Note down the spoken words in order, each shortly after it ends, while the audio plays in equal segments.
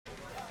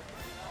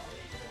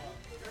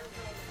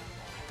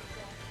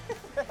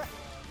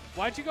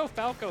Why'd you go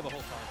Falco the whole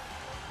time?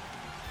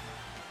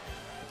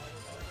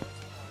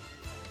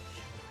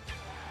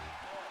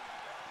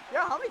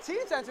 Yeah, how many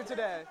teams entered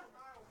today?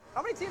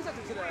 How many teams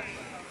entered today?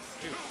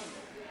 2.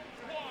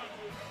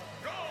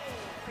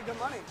 Pretty good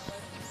money.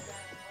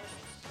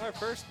 Our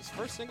first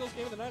singles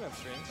game of the night on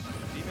stream.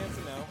 D-Man's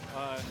a no.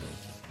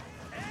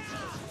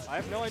 I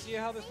have no idea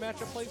how this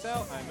matchup plays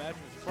out. I imagine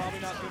it's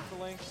probably not good for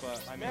Link,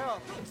 but I mean, hey,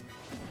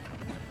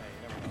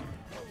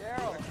 you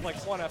never know. Like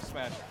one F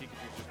smash,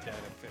 Pikachu's just dead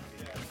at 50.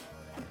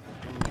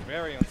 Ooh,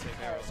 very unsafe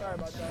arrow. Right, sorry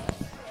about that.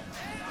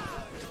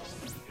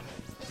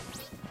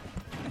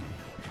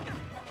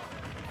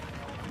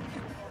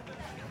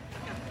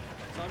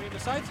 So I mean,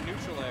 besides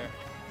neutral air,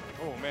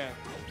 oh man,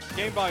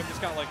 game volume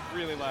just got like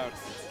really loud.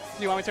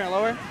 Do you want me to turn it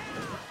lower?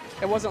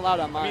 It wasn't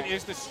loud on mine. I mean,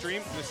 is the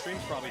stream's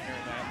probably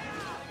hearing that.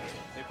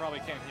 They probably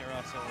can't hear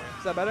us over it.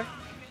 Is that better?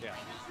 Yeah.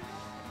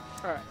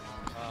 All right.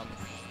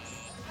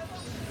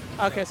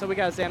 Okay, so we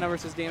got Xanoe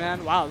versus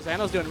D-Man. Wow,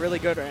 Xanoe's doing really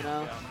good right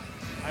now. Yeah.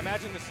 I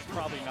imagine this is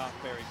probably not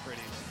very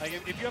pretty. Like,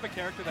 if you have a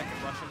character that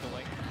can rush into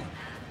Link,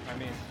 I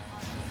mean,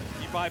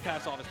 you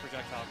bypass all this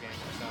projectile game.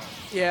 So.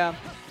 Yeah,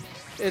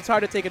 it's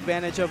hard to take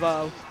advantage of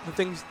the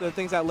things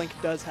that Link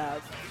does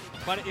have.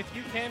 But if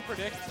you can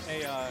predict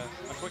a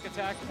quick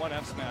attack, one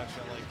F smash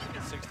at like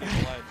 60 on the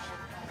ledge.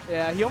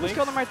 Yeah, he almost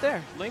killed him right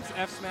there. Link's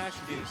F smash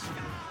is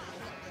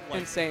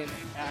like, insane.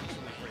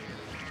 Actually crazy.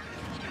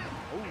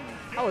 Ooh,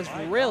 that was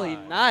really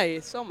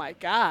nice. Oh my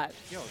god.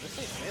 Yo, this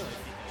ain't melee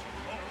Pikachu.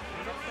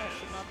 His F smash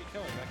should not be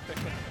killing that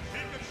quickly.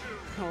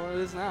 Oh, it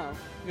is now.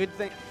 Good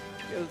thing.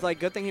 It was like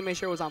good thing he made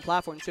sure it was on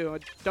platform too. I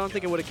don't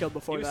think it would have killed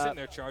before that. He was sitting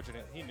there charging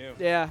it. He knew.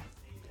 Yeah,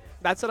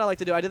 that's what I like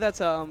to do. I did that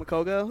to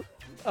Makoga.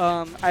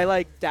 I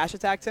like dash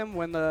attacked him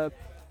when the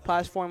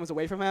platform was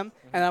away from him,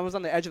 and I was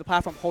on the edge of the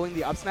platform holding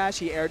the up smash.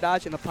 He air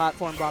dodged, and the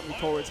platform brought me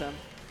towards him.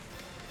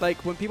 Like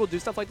when people do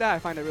stuff like that, I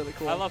find it really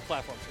cool. I love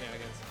platform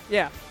shenanigans.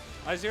 Yeah.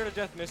 I zeroed to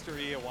death Mr.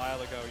 E a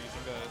while ago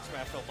using the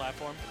Smashville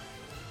platform.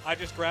 I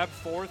just grabbed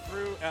forward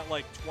through at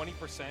like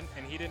 20%,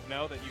 and he didn't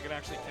know that you can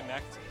actually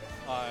connect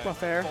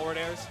forward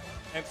airs.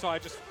 And so I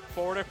just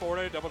forward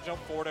air, double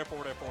jump, forward air,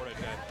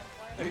 dead.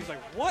 And he's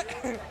like, what?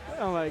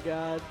 Oh my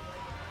god.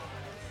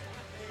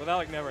 Well, that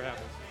like never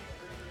happens.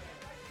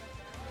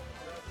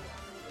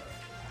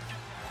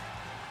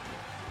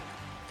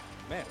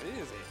 Man, it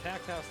is a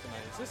packed house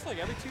tonight. Is this like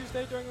every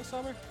Tuesday during the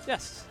summer?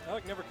 Yes. I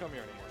like never come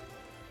here anymore.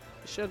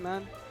 You should,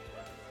 man.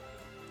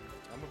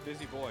 I'm a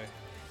busy boy.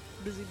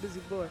 Busy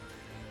boy.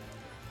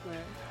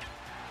 Right.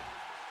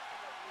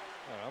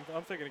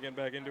 I'm thinking of getting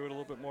back into it a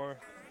little bit more.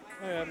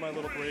 I had my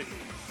little break.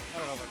 I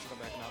don't know if I should come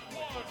back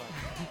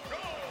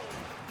now.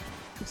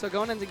 So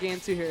going into game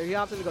 2 here, he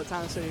opted to go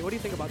Town City. What do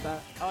you think about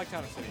that? I like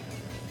Town City.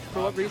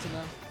 For what reason,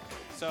 though?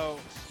 So,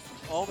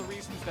 all the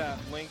reasons that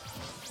Link,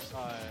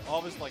 all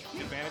of his like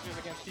advantages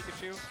against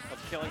Pikachu of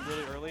killing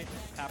really early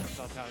happens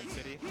on Town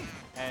City,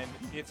 and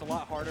it's a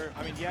lot harder.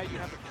 I mean, yeah, you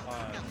have the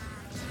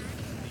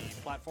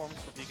platforms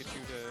for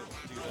Pikachu to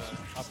do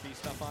the up B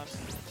stuff on,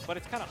 but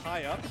it's kind of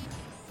high up,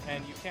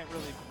 and you can't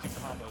really do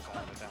combos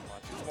on it that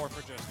much. It's more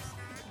for just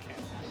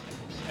camp,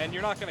 and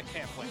you're not gonna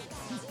camp Link.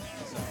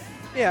 So.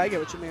 Yeah, I get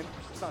what you mean.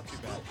 It's not too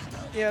bad.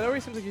 Yeah, it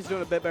already seems like he's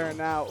doing a bit better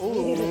now.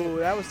 Ooh,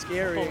 that was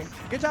scary.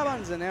 Good job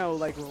on Xanoe,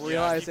 like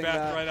realizing he backed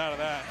that. right out of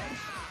that.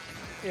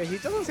 Yeah, he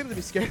doesn't seem to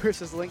be scared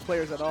versus Link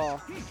players at all.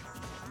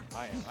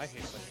 I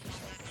hate Link.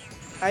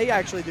 I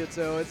actually do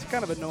too. It's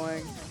kind of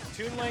annoying.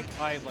 Toon Link,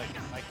 I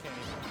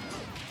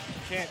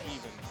can't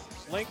even.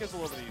 Link is a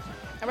little bit easier.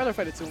 I'd rather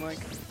fight a Toon Link.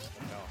 No,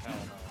 hell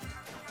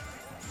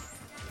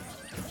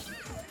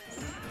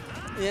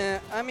no. Yeah,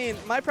 I mean,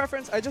 my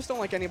preference, I just don't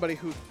like anybody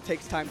who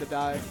takes time to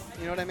die.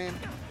 You know what I mean?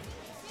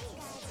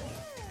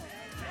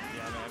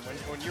 Yeah, man.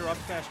 When your up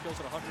smash kills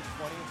at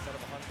 120 instead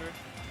of 100.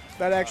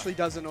 That actually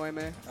does annoy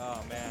me.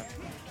 Oh, man.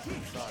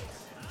 It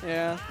sucks.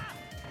 Yeah.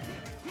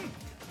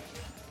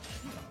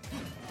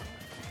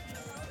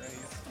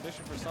 He's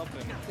fishing for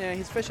something. Yeah,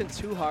 he's fishing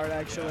too hard,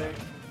 actually.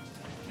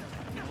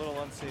 Yeah. Little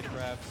unsafe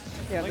grabs.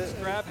 Yeah, Link's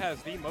grab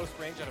has the most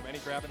range out of any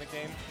grab in the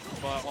game,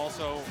 but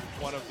also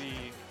one of the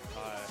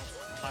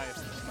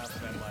highest amounts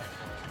of end lag.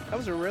 That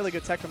was a really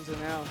good tech from Xanoe.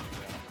 Yeah.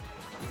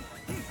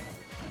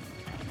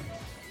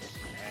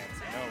 And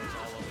Xanoe is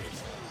all over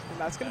this thing. And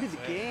that's going to be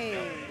the game.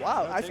 Yeah.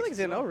 Wow, I feel like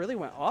Xanoe really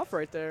went off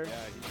right there.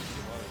 Yeah, he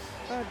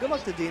was. Good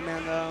luck to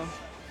D-Man, though.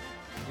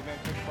 D-Man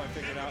couldn't quite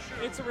figure it out.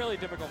 It's a really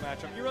difficult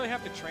matchup. You really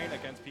have to train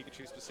against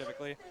Pikachu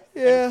specifically.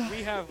 Yeah. And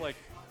we have, like,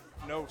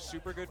 no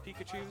super good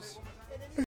Pikachus.